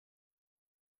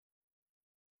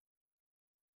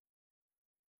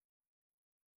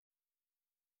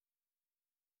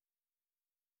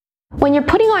When you're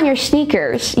putting on your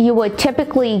sneakers, you would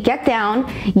typically get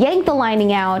down, yank the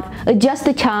lining out, adjust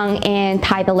the tongue, and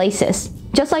tie the laces.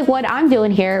 Just like what I'm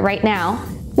doing here right now.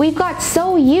 We've got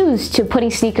so used to putting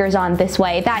sneakers on this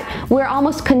way that we're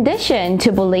almost conditioned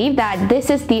to believe that this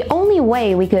is the only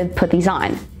way we could put these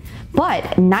on.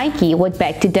 But Nike would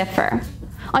beg to differ.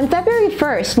 On February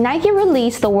 1st, Nike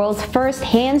released the world's first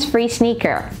hands-free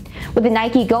sneaker. With the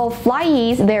Nike Go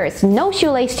Flyease, there is no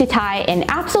shoelace to tie and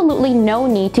absolutely no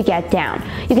need to get down.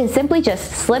 You can simply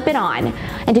just slip it on.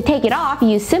 And to take it off,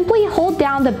 you simply hold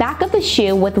down the back of the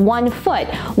shoe with one foot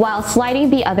while sliding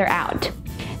the other out.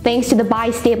 Thanks to the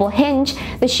bi-stable hinge,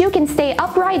 the shoe can stay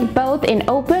upright both in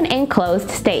open and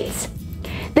closed states.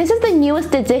 This is the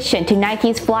newest addition to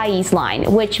Nike's Flyease line,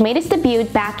 which made its debut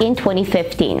back in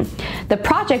 2015. The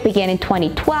project began in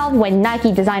 2012 when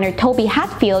Nike designer Toby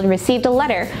Hatfield received a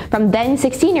letter from then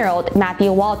 16-year-old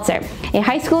Matthew Walzer, a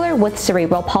high schooler with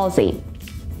cerebral palsy.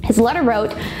 His letter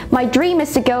wrote, "My dream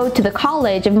is to go to the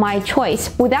college of my choice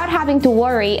without having to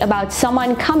worry about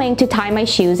someone coming to tie my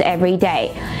shoes every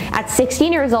day. At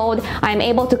 16 years old, I am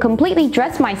able to completely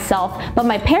dress myself, but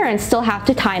my parents still have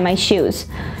to tie my shoes.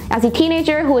 As a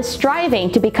teenager who is striving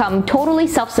to become totally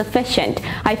self-sufficient,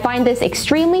 I find this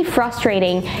extremely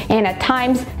frustrating and at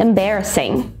times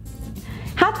embarrassing."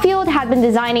 Hatfield had been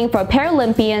designing for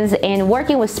Paralympians and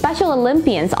working with Special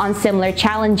Olympians on similar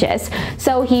challenges,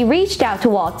 so he reached out to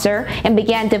Walzer and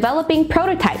began developing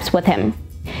prototypes with him.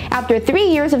 After 3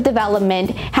 years of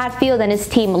development, Hatfield and his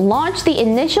team launched the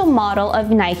initial model of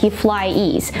Nike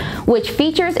Flyease, which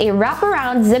features a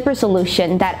wraparound zipper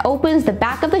solution that opens the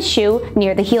back of the shoe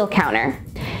near the heel counter.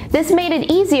 This made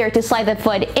it easier to slide the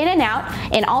foot in and out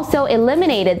and also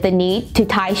eliminated the need to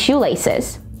tie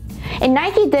shoelaces. And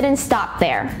Nike didn't stop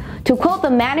there. To quote the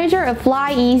manager of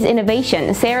Flyease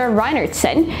Innovation, Sarah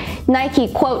Reinertsen, Nike,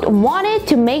 quote, "wanted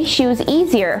to make shoes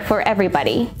easier for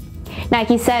everybody."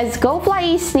 Nike says Go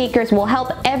Flyease sneakers will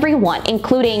help everyone,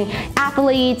 including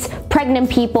athletes, pregnant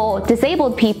people,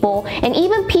 disabled people, and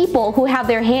even people who have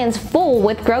their hands full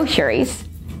with groceries.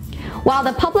 While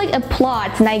the public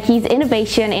applauds Nike's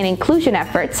innovation and inclusion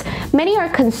efforts, many are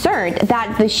concerned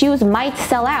that the shoes might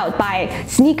sell out by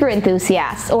sneaker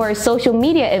enthusiasts or social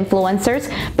media influencers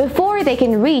before they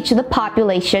can reach the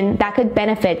population that could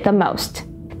benefit the most.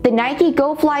 The Nike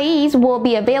Go Flyease will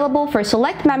be available for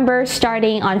select members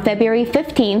starting on February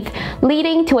 15th,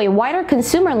 leading to a wider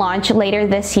consumer launch later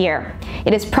this year.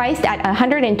 It is priced at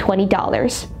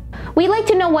 $120. We'd like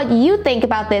to know what you think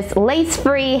about this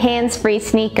lace-free, hands-free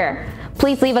sneaker.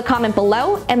 Please leave a comment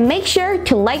below and make sure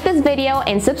to like this video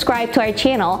and subscribe to our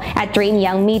channel at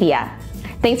Dreamyoungmedia.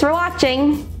 Thanks for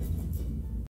watching!